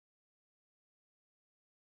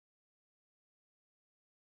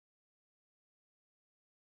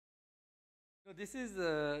So this is,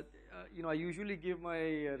 I usually give my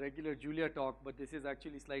regular Julia talk, but this is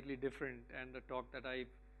actually slightly different and a talk that I've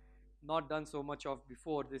not done so much of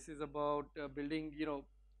before. This is about building,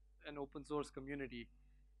 an open source community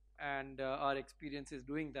and our experiences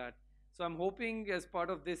doing that. So I'm hoping as part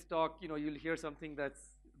of this talk, you'll hear something that's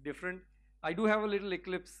different. I do have a little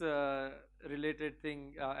Eclipse related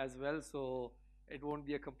thing as well, so it won't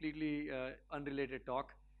be a completely unrelated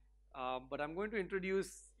talk. But I'm going to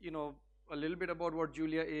introduce, a little bit about what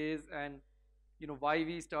Julia is and, why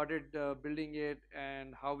we started building it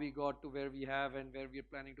and how we got to where we have and where we are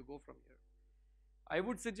planning to go from here. I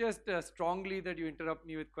would suggest strongly that you interrupt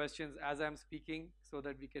me with questions as I'm speaking so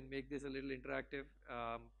that we can make this a little interactive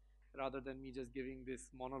rather than me just giving this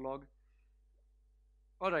monologue.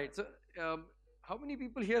 All right, so how many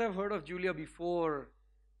people here have heard of Julia before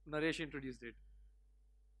Naresh introduced it?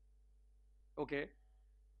 Okay,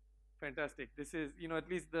 fantastic. This is, at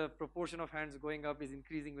least the proportion of hands going up is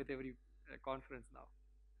increasing with every conference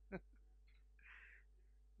now.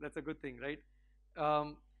 That's a good thing, right?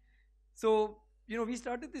 Um, so, we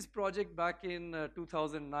started this project back in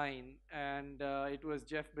 2009, and it was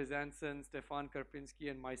Jeff Bezanson, Stefan Karpinski,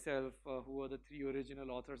 and myself who were the three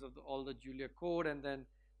original authors of all the Julia code, and then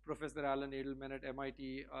Professor Alan Edelman at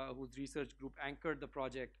MIT, whose research group anchored the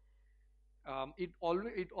project.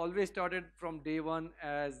 It always started from day one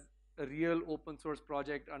as a real open source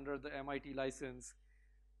project under the MIT license.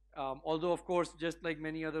 Although, of course, just like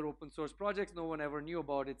many other open source projects, no one ever knew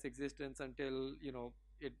about its existence until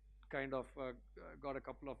it kind of got a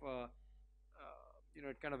couple of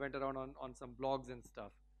it kind of went around on some blogs and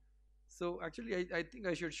stuff. So actually, I think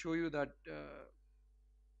I should show you that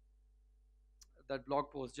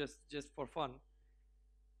blog post just for fun.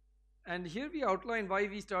 And here we outline why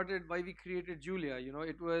we started, why we created Julia.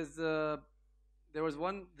 It was there was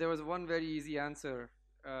one very easy answer.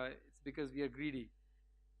 It's because we are greedy.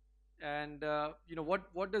 And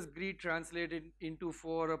what does greed translate into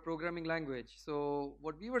for a programming language? So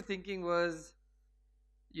what we were thinking was,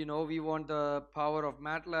 we want the power of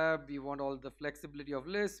Matlab, we want all the flexibility of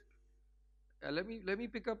Lisp. Let me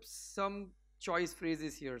pick up some choice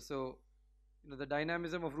phrases here. So the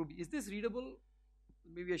dynamism of Ruby. Is this readable?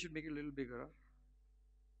 Maybe I should make it a little bigger. Huh?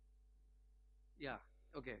 Yeah.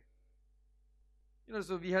 Okay.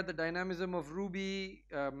 So we had the dynamism of Ruby,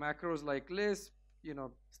 macros like Lisp,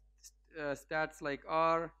 stats like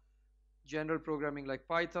R, general programming like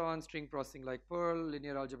Python, string processing like Perl,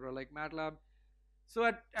 linear algebra like Matlab. So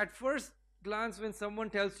at first glance, when someone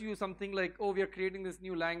tells you something like, oh, we are creating this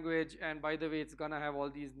new language, and by the way, it's gonna have all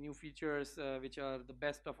these new features, which are the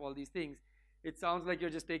best of all these things, it sounds like you're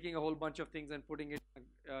just taking a whole bunch of things and putting it,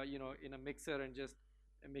 in a mixer and just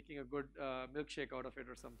making a good milkshake out of it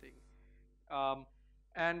or something. Um,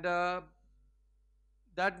 and that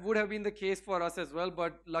would have been the case for us as well,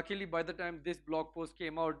 but luckily by the time this blog post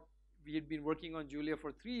came out, we had been working on Julia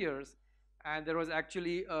for 3 years, and there was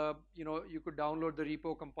actually, you could download the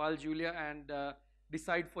repo, compile Julia, and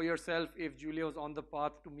decide for yourself if Julia was on the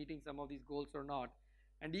path to meeting some of these goals or not.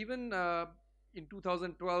 And even in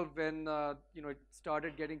 2012, when it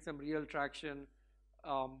started getting some real traction,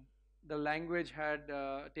 um, the language had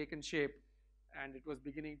taken shape, and it was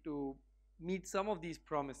beginning to meet some of these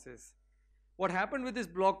promises. What happened with this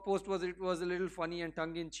blog post was it was a little funny and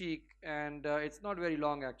tongue-in-cheek, and it's not very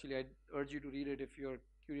long actually. I'd urge you to read it if you're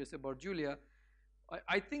curious about Julia.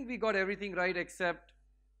 I think we got everything right except,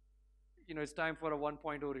 it's time for a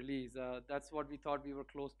 1.0 release. That's what we thought we were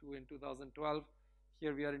close to in 2012.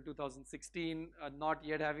 Here we are in 2016, not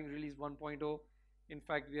yet having released 1.0. In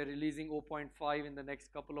fact, we are releasing 0.5 in the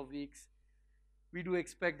next couple of weeks. We do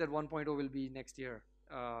expect that 1.0 will be next year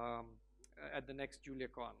at the next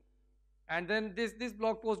JuliaCon. And then this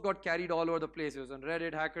blog post got carried all over the place. It was on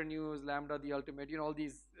Reddit, Hacker News, Lambda, The Ultimate, all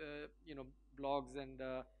these blogs and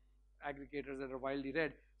aggregators that are widely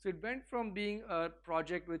read. So it went from being a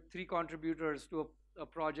project with 3 contributors to a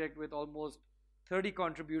project with almost 30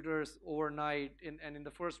 contributors overnight. And in the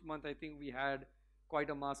first month, I think we had quite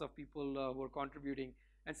a mass of people who were contributing.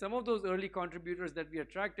 And some of those early contributors that we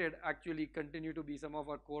attracted actually continue to be some of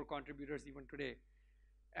our core contributors even today.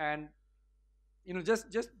 And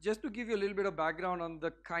just to give you a little bit of background on the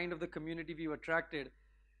kind of the community we've attracted,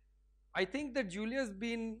 I think that Julia's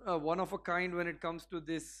been one of a kind when it comes to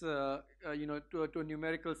this, to a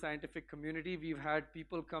numerical scientific community. We've had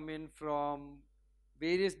people come in from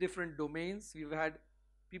various different domains. We've had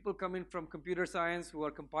people come in from computer science who are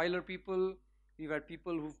compiler people. We've had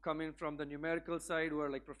people who've come in from the numerical side who are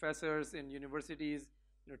like professors in universities,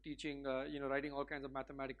 teaching, writing all kinds of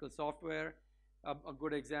mathematical software. A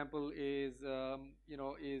good example is,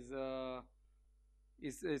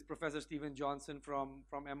 is Professor Stephen Johnson from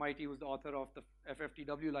MIT, who's the author of the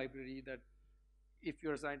FFTW library that, if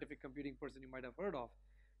you're a scientific computing person, you might have heard of.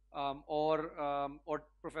 Or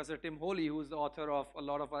Professor Tim Holey, who's the author of a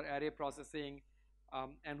lot of our array processing,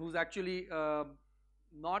 and who's actually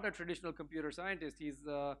not a traditional computer scientist. He's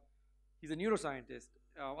a neuroscientist.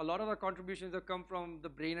 A lot of our contributions have come from the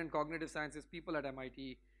brain and cognitive sciences people at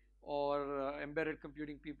MIT, or embedded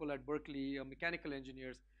computing people at Berkeley, mechanical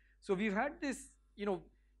engineers. So we've had this,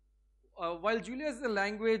 while Julia is a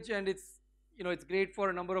language and it's great for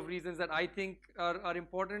a number of reasons that I think are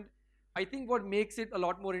important. I think what makes it a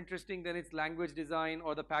lot more interesting than its language design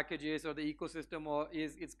or the packages or the ecosystem or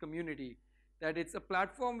is its community. That it's a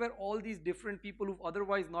platform where all these different people who've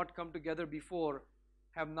otherwise not come together before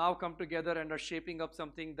have now come together and are shaping up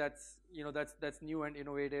something that's new and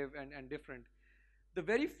innovative and different. The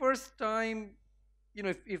very first time,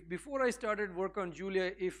 if before I started work on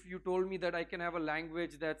Julia, if you told me that I can have a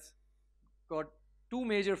language that's got two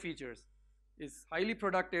major features, is highly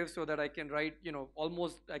productive so that I can write,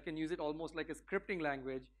 I can use it almost like a scripting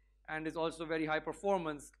language, and is also very high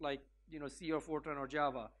performance like, C or Fortran or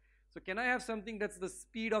Java. So can I have something that's the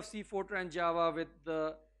speed of C, Fortran, Java with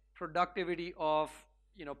the productivity of,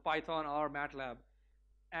 Python or Matlab?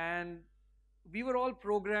 And we were all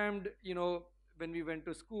programmed, when we went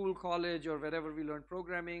to school, college, or wherever we learned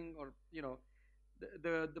programming, or,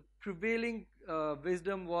 the prevailing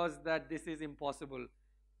wisdom was that this is impossible.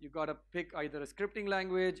 You got to pick either a scripting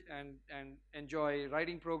language and enjoy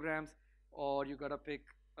writing programs, or you got to pick,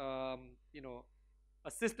 a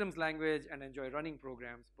systems language and enjoy running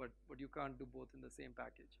programs, but you can't do both in the same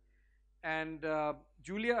package. And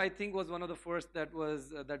Julia, I think, was one of the first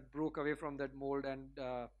that broke away from that mold,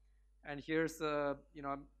 and here's,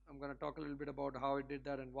 I'm going to talk a little bit about how it did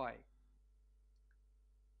that and why.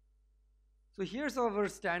 So here's our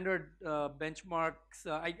standard benchmarks.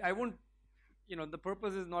 I won't, the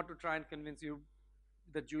purpose is not to try and convince you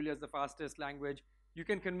that Julia is the fastest language. You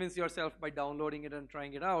can convince yourself by downloading it and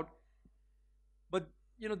trying it out. But,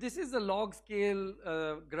 this is a log scale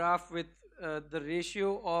graph with the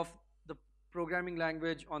ratio of the programming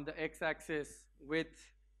language on the x-axis with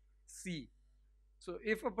C. So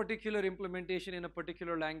if a particular implementation in a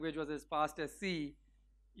particular language was as fast as C,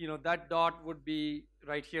 that dot would be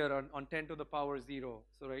right here on 10 to the power 0.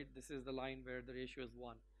 So right, this is the line where the ratio is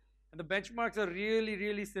 1. And the benchmarks are really,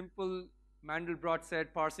 really simple. Mandelbrot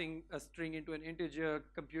set, parsing a string into an integer,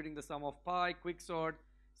 computing the sum of pi, quicksort,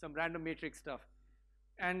 some random matrix stuff.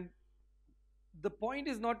 And the point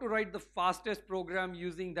is not to write the fastest program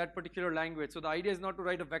using that particular language. So the idea is not to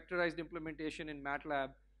write a vectorized implementation in MATLAB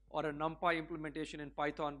or a NumPy implementation in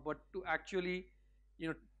Python, but to actually,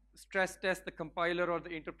 stress test the compiler or the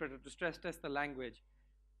interpreter, to stress test the language.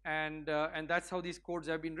 And that's how these codes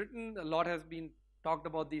have been written. A lot has been talked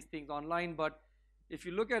about these things online, but if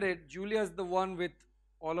you look at it, Julia is the one with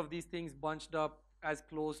all of these things bunched up as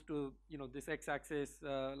close to, this x-axis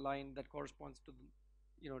line that corresponds to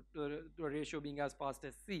to a ratio being as fast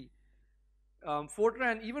as C.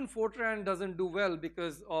 Even Fortran doesn't do well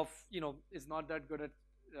because of, is not that good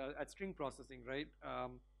at string processing, right?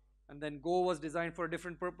 And then Go was designed for a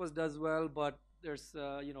different purpose, does well, but there's,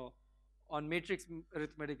 on matrix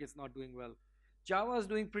arithmetic, it's not doing well. Java is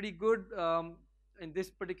doing pretty good. In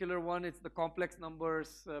this particular one, it's the complex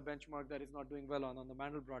numbers benchmark that is not doing well on the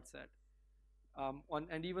Mandelbrot set.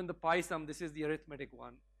 And even the PySum, this is the arithmetic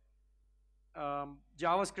one.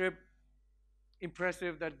 JavaScript,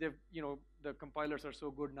 impressive that they've, the compilers are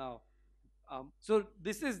so good now. So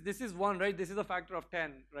this is one, right? This is a factor of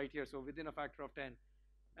 10 right here. So within a factor of 10,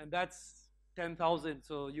 and that's 10,000.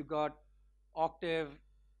 So you got Octave.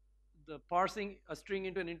 The parsing a string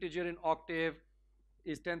into an integer in Octave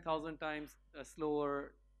is 10,000 times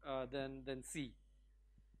slower than C.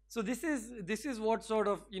 So this is what sort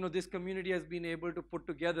of this community has been able to put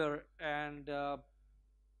together, and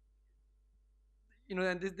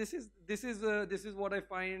and this is what I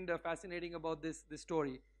find fascinating about this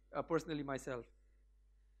story personally myself.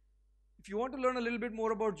 If you want to learn a little bit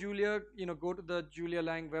more about Julia, go to the Julia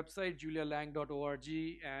Lang website, julialang.org,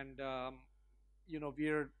 and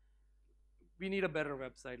we need a better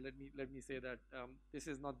website. Let me say that this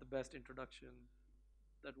is not the best introduction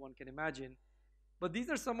that one can imagine, but these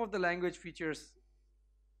are some of the language features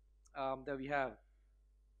that we have.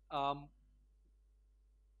 I'm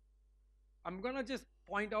gonna just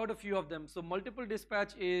point out a few of them. So multiple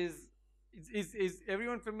dispatch is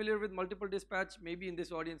everyone familiar with multiple dispatch? Maybe in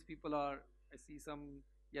this audience people are. I see some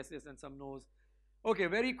yeses and some no's. Okay,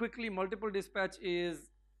 very quickly, multiple dispatch is,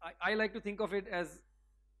 I like to think of it as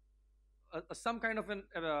some kind of an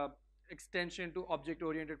extension to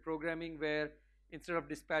object-oriented programming, where instead of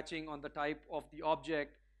dispatching on the type of the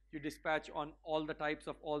object, you dispatch on all the types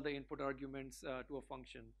of all the input arguments to a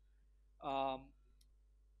function. Um,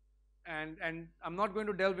 and I'm not going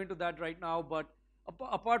to delve into that right now, but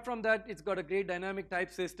apart from that, it's got a great dynamic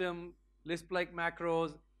type system, Lisp-like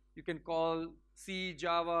macros. You can call C,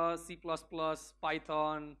 Java, C++,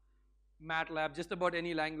 Python, Matlab, just about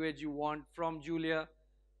any language you want from Julia.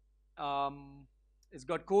 Um, it's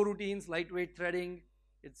got coroutines, lightweight threading.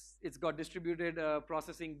 It's got distributed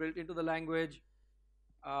processing built into the language.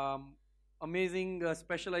 Um, Amazing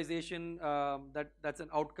specialization that's an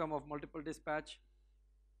outcome of multiple dispatch,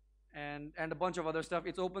 and a bunch of other stuff.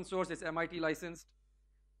 It's open source. It's MIT licensed,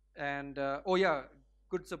 and oh yeah,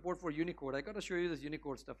 good support for Unicode. I gotta show you this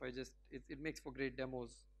Unicode stuff. It makes for great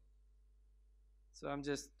demos. So I'm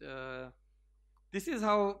just this is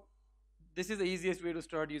how this is the easiest way to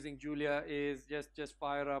start using Julia is just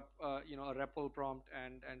fire up a REPL prompt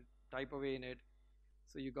and type away in it.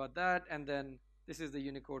 So you got that, and then this is the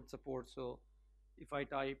Unicode support. So if I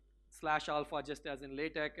type /alpha just as in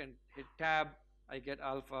LaTeX and hit tab, I get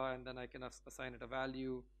alpha, and then I can assign it a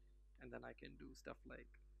value, and then I can do stuff like.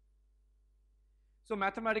 So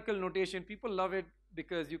mathematical notation, people love it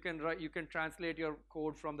because you can translate your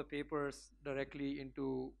code from the papers directly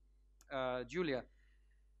into Julia.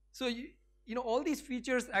 So all these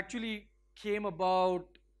features actually came about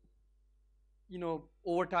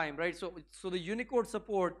over time, right? So the Unicode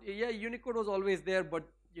support, yeah, Unicode was always there, but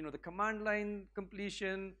the command line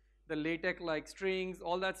completion, the LaTeX like strings,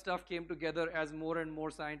 all that stuff came together as more and more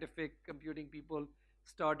scientific computing people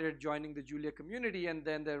started joining the Julia community, and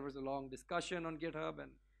then there was a long discussion on GitHub,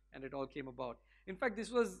 and it all came about. In fact, this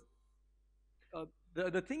was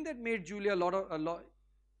the thing that made Julia a lot.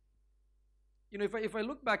 If I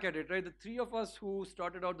look back at it, right, the three of us who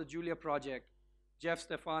started out the Julia project, Jeff,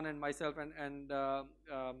 Stefan, and myself, and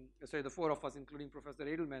the four of us, including Professor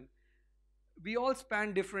Edelman, we all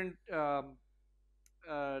span different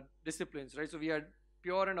disciplines, right? So we had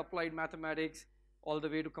pure and applied mathematics, all the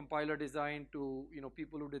way to compiler design to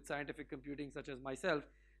people who did scientific computing, such as myself.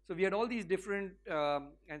 So we had all these different,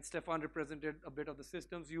 and Stefan represented a bit of the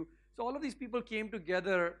systems view. So all of these people came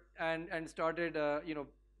together and started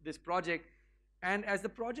this project. And as the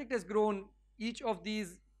project has grown, each of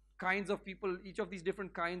these kinds of people, each of these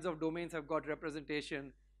different kinds of domains have got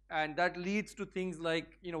representation, and that leads to things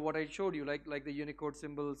like what I showed you, like the Unicode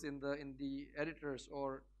symbols in the editors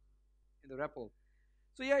or in the REPL.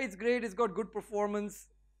 So yeah, it's great. It's got good performance.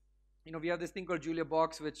 We have this thing called Julia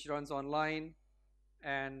Box, which runs online,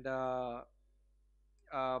 and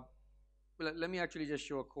let me actually just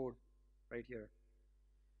show a code right here.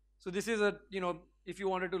 So this is if you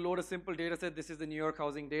wanted to load a simple data set, this is the New York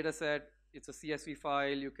housing data set. It's a CSV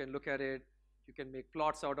file. You can look at it. You can make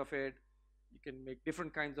plots out of it. You can make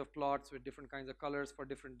different kinds of plots with different kinds of colors for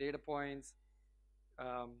different data points,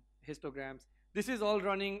 histograms. This is all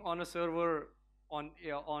running on a server on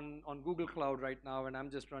Google Cloud right now, and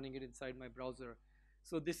I'm just running it inside my browser.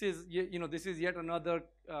 So this is yet another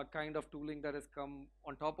kind of tooling that has come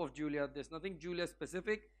on top of Julia. There's nothing Julia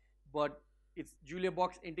specific, but it's Julia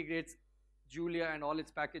Box integrates Julia and all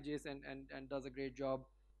its packages and does a great job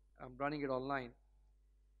running it online.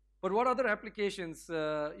 But what other applications,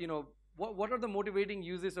 what are the motivating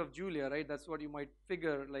uses of Julia, right? That's what you might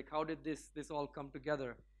figure, like how did this all come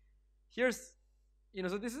together? Here's,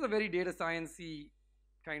 so this is a very data science-y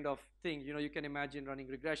kind of thing. You can imagine running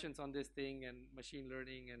regressions on this thing and machine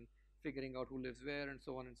learning and figuring out who lives where and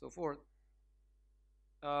so on and so forth.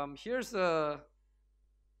 Here's let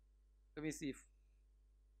me see if,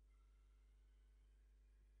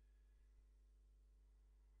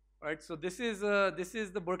 all right, so this is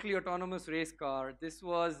the Berkeley autonomous race car. This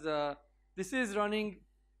is running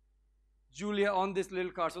Julia on this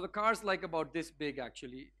little car. So the car's like about this big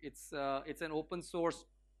actually. It's an open source,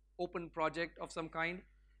 open project of some kind.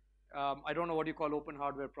 I don't know what you call open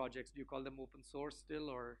hardware projects. Do you call them open source still,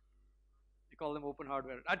 or you call them open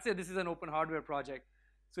hardware? I'd say this is an open hardware project.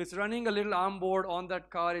 So it's running a little ARM board on that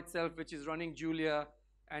car itself, which is running Julia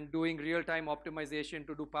and doing real-time optimization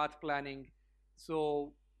to do path planning.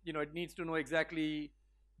 So it needs to know exactly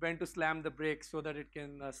when to slam the brakes so that it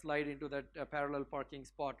can slide into that parallel parking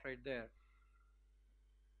spot right there.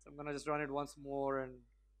 So I'm gonna just run it once more and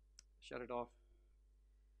shut it off.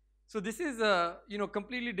 So this is a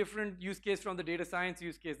completely different use case from the data science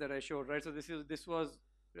use case that I showed, right? So this was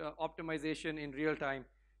optimization in real time.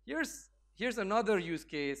 Here's another use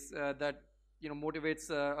case that motivates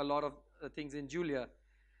a lot of things in Julia.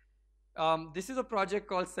 This is a project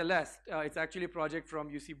called Celeste. It's actually a project from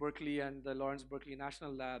UC Berkeley and the Lawrence Berkeley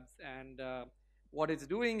National Labs, and What it's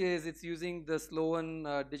doing is it's using the Sloan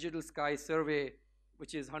Digital Sky Survey,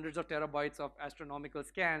 which is hundreds of terabytes of astronomical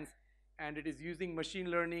scans, and it is using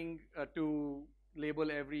machine learning to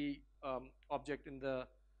label object in the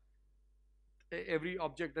every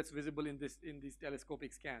object that's visible in these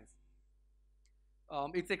telescopic scans.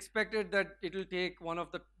 It's expected that it will take one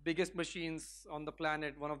of the biggest machines on the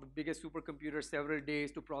planet, one of the biggest supercomputers, several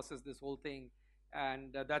days to process this whole thing,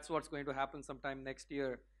 and that's what's going to happen sometime next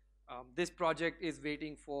year. This project is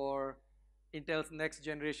waiting for Intel's next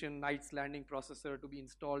generation Knights landing processor to be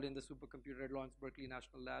installed in the supercomputer at Lawrence Berkeley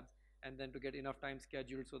National Labs, and then to get enough time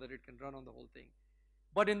scheduled so that it can run on the whole thing.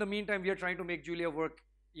 But in the meantime, we are trying to make Julia work,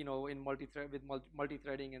 in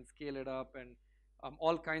multi-threading and scale it up, and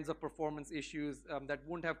all kinds of performance issues that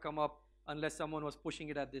wouldn't have come up unless someone was pushing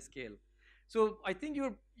it at this scale. So I think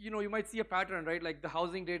you might see a pattern, right? Like the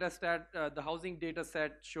housing data set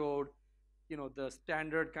showed, the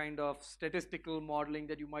standard kind of statistical modeling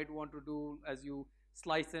that you might want to do as you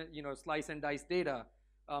slice and dice data.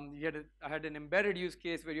 I had an embedded use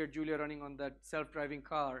case where you had Julia running on that self-driving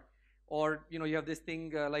car, or you have this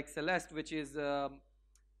thing like Celeste, which is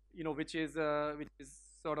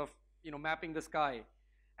sort of mapping the sky,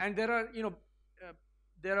 and there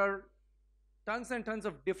are tons and tons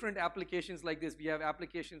of different applications like this. We have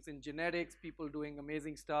applications in genetics, people doing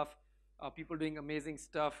amazing stuff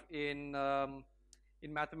in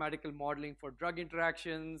mathematical modeling for drug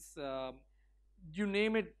interactions. You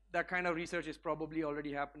name it, that kind of research is probably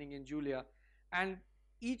already happening in Julia, and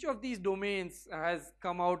each of these domains has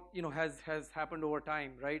come out, has happened over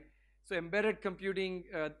time, right? So embedded computing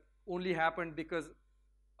only happened because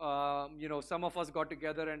some of us got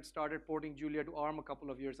together and started porting Julia to ARM a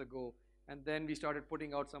couple of years ago, and then we started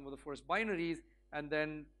putting out some of the first binaries, and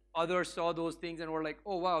then others saw those things and were like,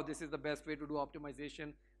 oh wow, this is the best way to do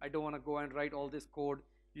optimization. I don't want to go and write all this code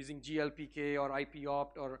using GLPK or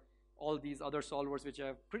IPOpt or all these other solvers which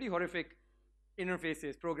have pretty horrific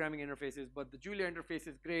interfaces, programming interfaces, but the Julia interface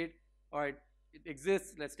is great. All right, it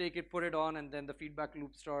exists, let's take it, put it on, and then the feedback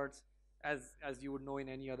loop starts, as you would know in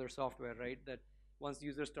any other software, right? That once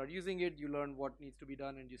users start using it, you learn what needs to be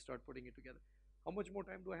done and you start putting it together. How much more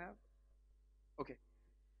time do I have? Okay.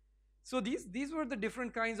 So these were the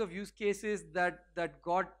different kinds of use cases that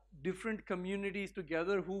got different communities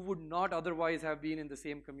together who would not otherwise have been in the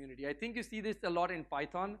same community. I think you see this a lot in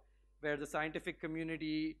Python, where the scientific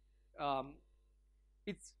community, the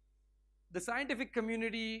scientific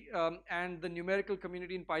community and the numerical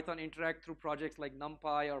community in Python interact through projects like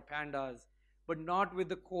NumPy or Pandas, but not with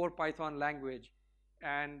the core Python language.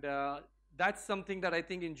 And that's something that I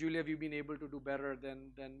think in Julia we've been able to do better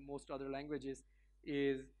than most other languages,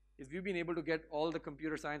 is we've been able to get all the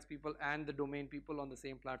computer science people and the domain people on the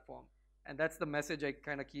same platform. And that's the message I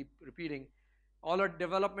kind of keep repeating. All our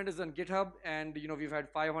development is on GitHub, and we've had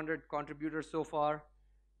 500 contributors so far,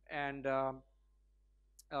 and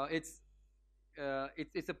it's a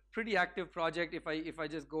pretty active project. If I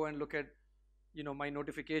just go and look at my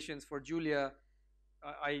notifications for Julia,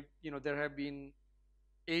 there have been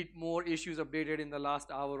 8 more issues updated in the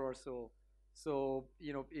last hour or so. So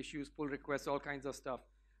issues, pull requests, all kinds of stuff.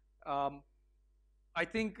 I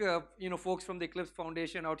think folks from the Eclipse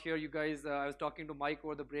Foundation out here, you guys, I was talking to Mike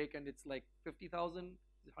over the break, and it's like 50,000,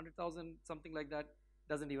 100,000, something like that.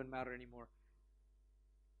 Doesn't even matter anymore.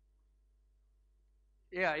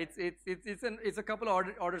 Yeah, it's a couple of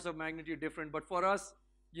orders of magnitude different, but for us,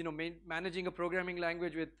 managing a programming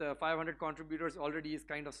language with 500 contributors already is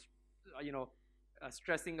kind of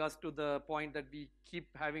stressing us to the point that we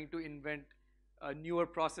keep having to invent newer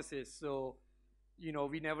processes. So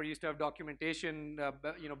we never used to have documentation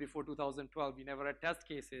before 2012. We never had test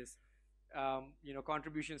cases.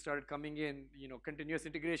 Contributions started coming in, continuous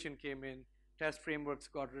integration came in, test frameworks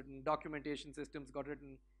got written, documentation systems got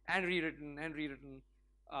written and rewritten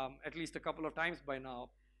at least a couple of times by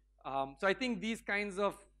now. So I think these kinds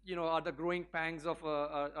of are the growing pangs of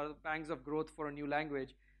growth for a new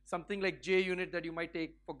language. Something like JUnit that you might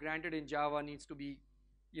take for granted in Java needs to be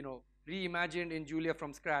reimagined in Julia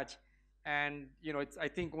from scratch. And I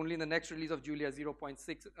think only in the next release of Julia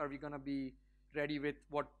 0.6 are we going to be ready with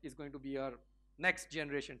what is going to be our next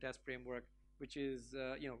generation test framework, which is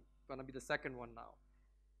going to be the second one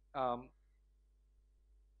now.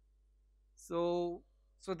 So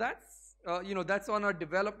that's that's on our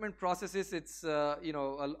development processes. It's a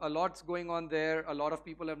lot's going on there. A lot of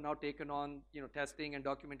people have now taken on testing and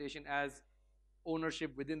documentation as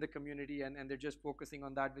ownership within the community, and they're just focusing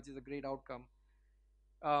on that, which is a great outcome.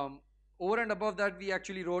 Over and above that, we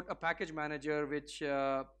actually wrote a package manager which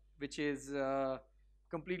is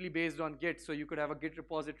completely based on Git. So you could have a Git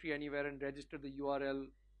repository anywhere and register the URL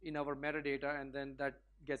in our metadata, and then that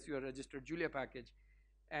gets you a registered Julia package.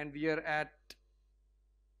 And we are at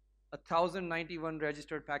 1,091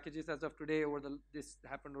 registered packages as of today. This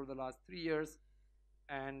happened over the last 3 years,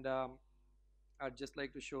 and I'd just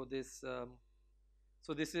like to show this.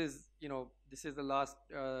 So this is the last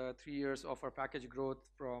 3 years of our package growth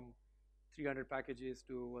from 300 packages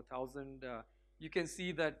to 1,000. You can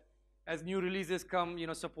see that as new releases come,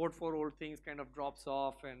 support for old things kind of drops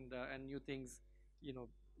off, and new things,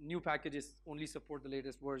 new packages only support the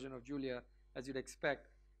latest version of Julia, as you'd expect.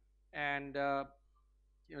 And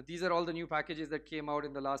these are all the new packages that came out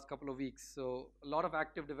in the last couple of weeks. So a lot of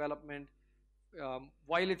active development.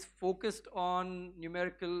 While it's focused on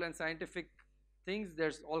numerical and scientific things,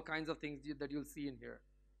 there's all kinds of things that you'll see in here.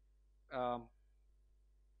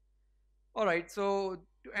 All right, so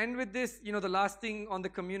to end with this, the last thing on the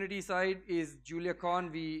community side is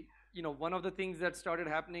JuliaCon. One of the things that started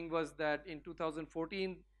happening was that in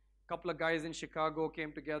 2014, a couple of guys in Chicago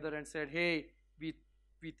came together and said, hey,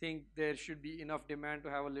 we think there should be enough demand to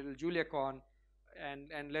have a little JuliaCon,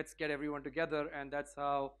 and let's get everyone together. And that's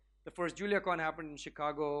how the first JuliaCon happened in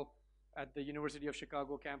Chicago at the University of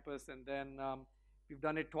Chicago campus, and then we've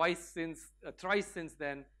done it thrice since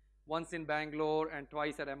then, once in Bangalore and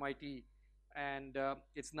twice at MIT. And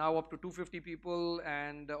it's now up to 250 people,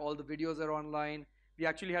 and all the videos are online. We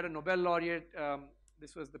actually had a Nobel laureate.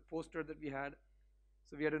 This was the poster that we had.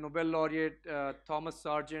 So we had a Nobel laureate, Thomas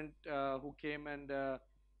Sargent, who came and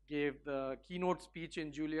gave the keynote speech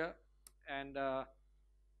in Julia. And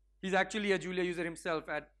he's actually a Julia user himself.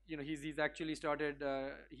 He's actually started.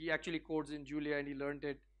 He actually codes in Julia, and he learned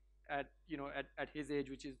it at his age,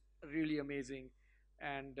 which is really amazing.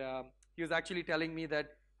 And he was actually telling me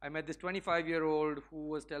that I met this 25-year-old who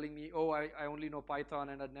was telling me, oh, I only know Python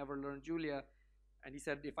and I'd never learned Julia. And he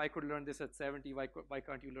said, if I could learn this at 70, why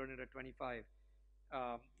can't you learn it at 25?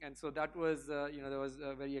 And so that was,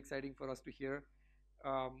 very exciting for us to hear.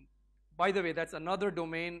 By the way, that's another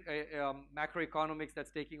domain, macroeconomics, that's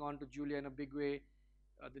taking on to Julia in a big way.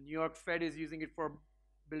 The New York Fed is using it for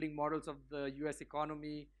building models of the US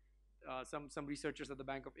economy. Some researchers at the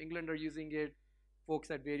Bank of England are using it.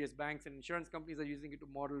 Folks at various banks and insurance companies are using it to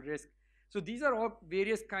model risk. So these are all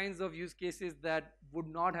various kinds of use cases that would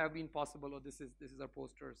not have been possible. Or this is our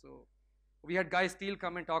poster. So we had Guy Steele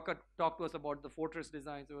come and talk to us about the Fortress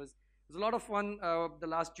design. So it was a lot of fun, the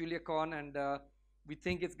last JuliaCon, and we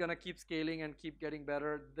think it's going to keep scaling and keep getting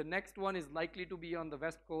better. The next one is likely to be on the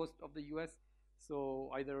west coast of the US.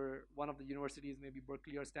 So either one of the universities, maybe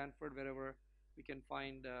Berkeley or Stanford, wherever we can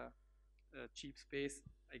find cheap space.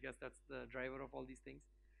 I guess that's the driver of all these things.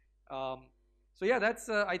 So yeah, that's.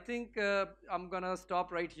 I think I'm gonna stop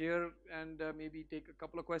right here and maybe take a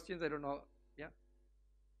couple of questions. I don't know. Yeah.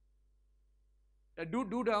 Do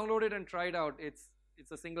download it and try it out. It's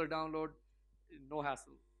a single download, no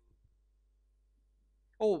hassle.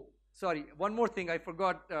 Oh, sorry. One more thing I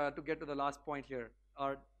forgot to get to the last point here.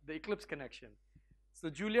 The Eclipse connection. So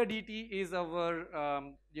Julia DT is our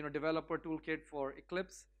developer toolkit for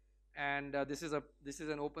Eclipse. And this is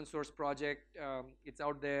an open source project. It's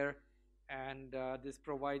out there, and this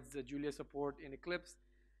provides Julia support in Eclipse.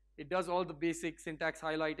 It does all the basic syntax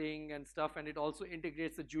highlighting and stuff, and it also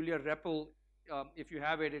integrates the Julia REPL. If you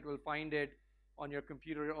have it, it will find it on your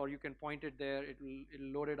computer, or you can point it there. It'll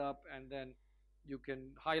load it up, and then you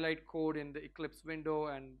can highlight code in the Eclipse window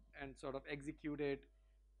and sort of execute it,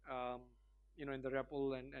 in the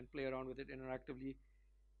REPL and play around with it interactively.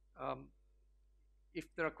 If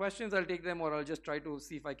there are questions, I'll take them, or I'll just try to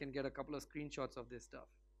see if I can get a couple of screenshots of this stuff.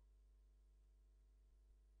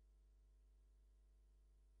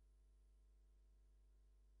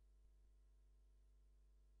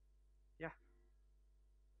 Yeah.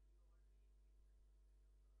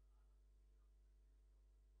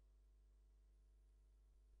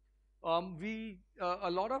 A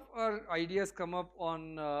lot of our ideas come up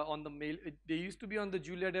on the mail. They used to be on the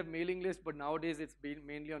Julia Dev mailing list, but nowadays it's been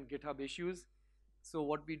mainly on GitHub issues. So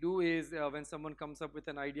what we do is when someone comes up with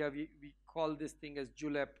an idea, we call this thing as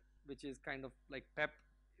Julep, which is kind of like PEP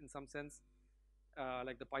in some sense,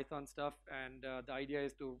 like the Python stuff. And the idea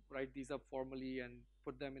is to write these up formally and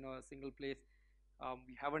put them in a single place.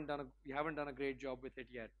 We haven't done a great job with it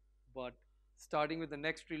yet, but starting with the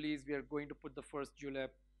next release, we are going to put the first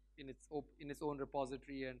Julep in its own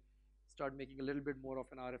repository and start making a little bit more of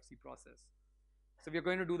an RFC process. So we're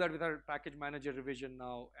going to do that with our package manager revision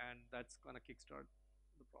now, and that's going to kickstart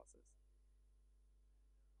the process.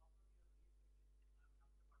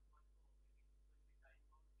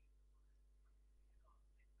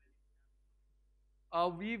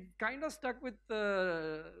 We've kind of stuck with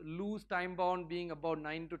the loose time bound being about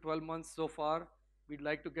 9 to 12 months so far. We'd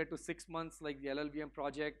like to get to 6 months like the LLVM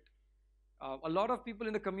project. A lot of people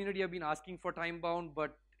in the community have been asking for time bound,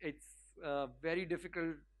 but it's very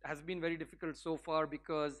difficult, has been very difficult so far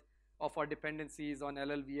because of our dependencies on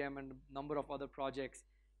LLVM and a number of other projects.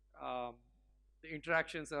 Um, the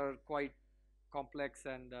interactions are quite complex,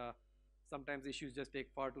 and sometimes issues just take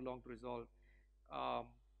far too long to resolve. Um,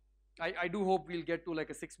 I do hope we'll get to like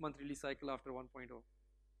a 6 month release cycle after 1.0.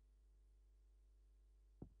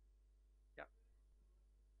 Yeah.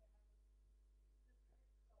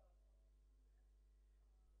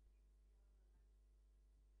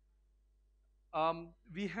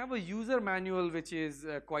 We have a user manual which is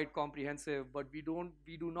quite comprehensive, but we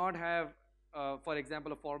do not have, for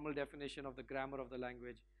example, a formal definition of the grammar of the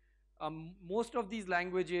language. Most of these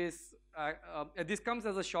languages, this comes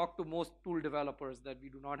as a shock to most tool developers that we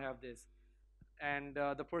do not have this. And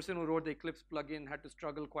the person who wrote the Eclipse plugin had to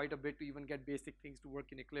struggle quite a bit to even get basic things to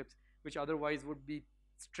work in Eclipse, which otherwise would be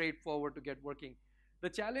straightforward to get working. The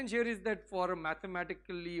challenge here is that for a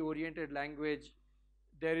mathematically oriented language,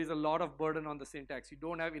 there is a lot of burden on the syntax. You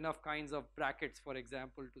don't have enough kinds of brackets, for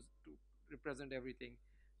example, to represent everything.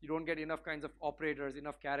 You don't get enough kinds of operators,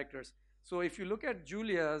 enough characters. So if you look at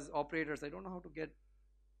Julia's operators, I don't know how to get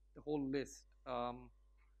the whole list.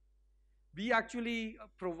 We actually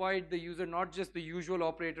provide the user not just the usual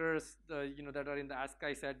operators, that are in the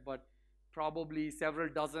ASCII set, but probably several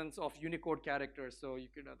dozens of Unicode characters. So you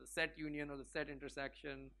could have the set union or the set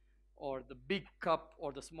intersection, or the big cup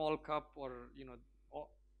or the small cup, or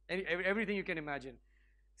everything you can imagine.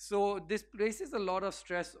 So this places a lot of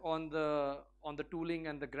stress on the tooling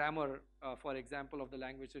and the grammar, for example, of the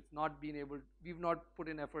language. It's not been able. We've not put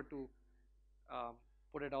in effort to um,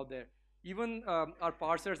 put it out there. Even our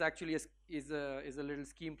parsers actually is a little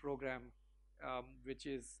scheme program, which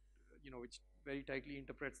is which very tightly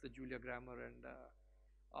interprets the Julia grammar, and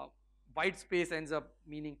white space ends up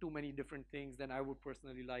meaning too many different things than I would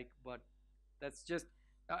personally like. But that's just.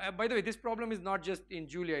 By the way, this problem is not just in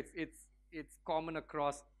Julia. It's common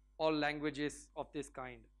across all languages of this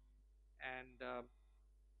kind, and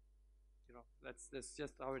that's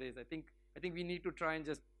just how it is. I think we need to try and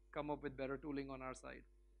just come up with better tooling on our side.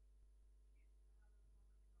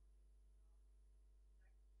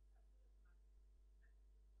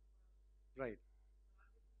 Right.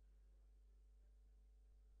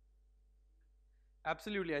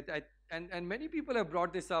 Absolutely. And many people have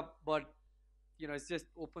brought this up, but it's just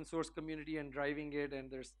open source community and driving it, and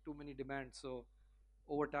there's too many demands. So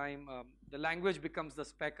over time, the language becomes the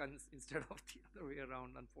spec instead of the other way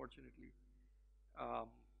around, unfortunately. Um,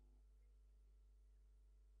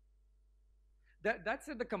 that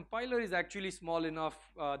said, the compiler is actually small enough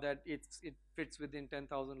that it fits within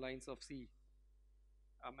 10,000 lines of C,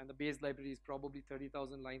 and the base library is probably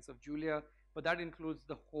 30,000 lines of Julia, but that includes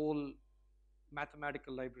the whole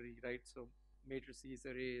mathematical library, right? So matrices,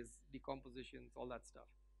 arrays, decompositions, all that stuff.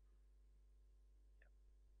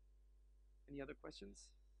 Yeah. Any other questions?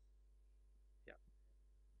 Yeah.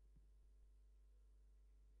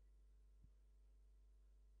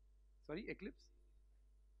 Sorry, Eclipse?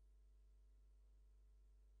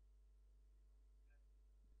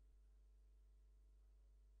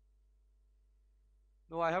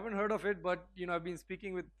 No, I haven't heard of it, but I've been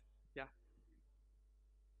speaking with. Yeah.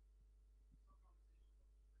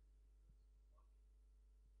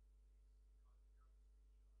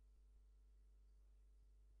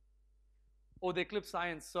 Oh, the Eclipse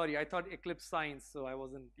Science. Sorry, I thought Eclipse Science, so I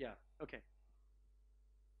wasn't. Yeah. Okay.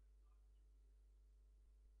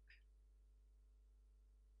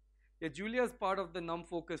 Yeah, Julia is part of the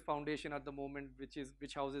NumFocus Foundation at the moment,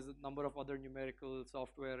 which houses a number of other numerical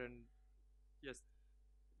software, and yes,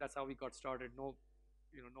 that's how we got started. No,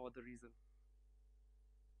 no other reason.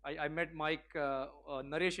 I met Mike.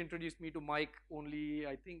 Naresh introduced me to Mike only,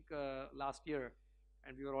 I think, last year,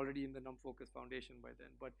 and we were already in the NumFocus Foundation by then.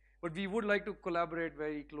 But we would like to collaborate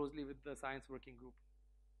very closely with the science working group.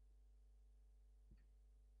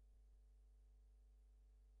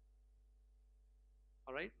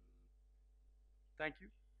 All right. Thank you.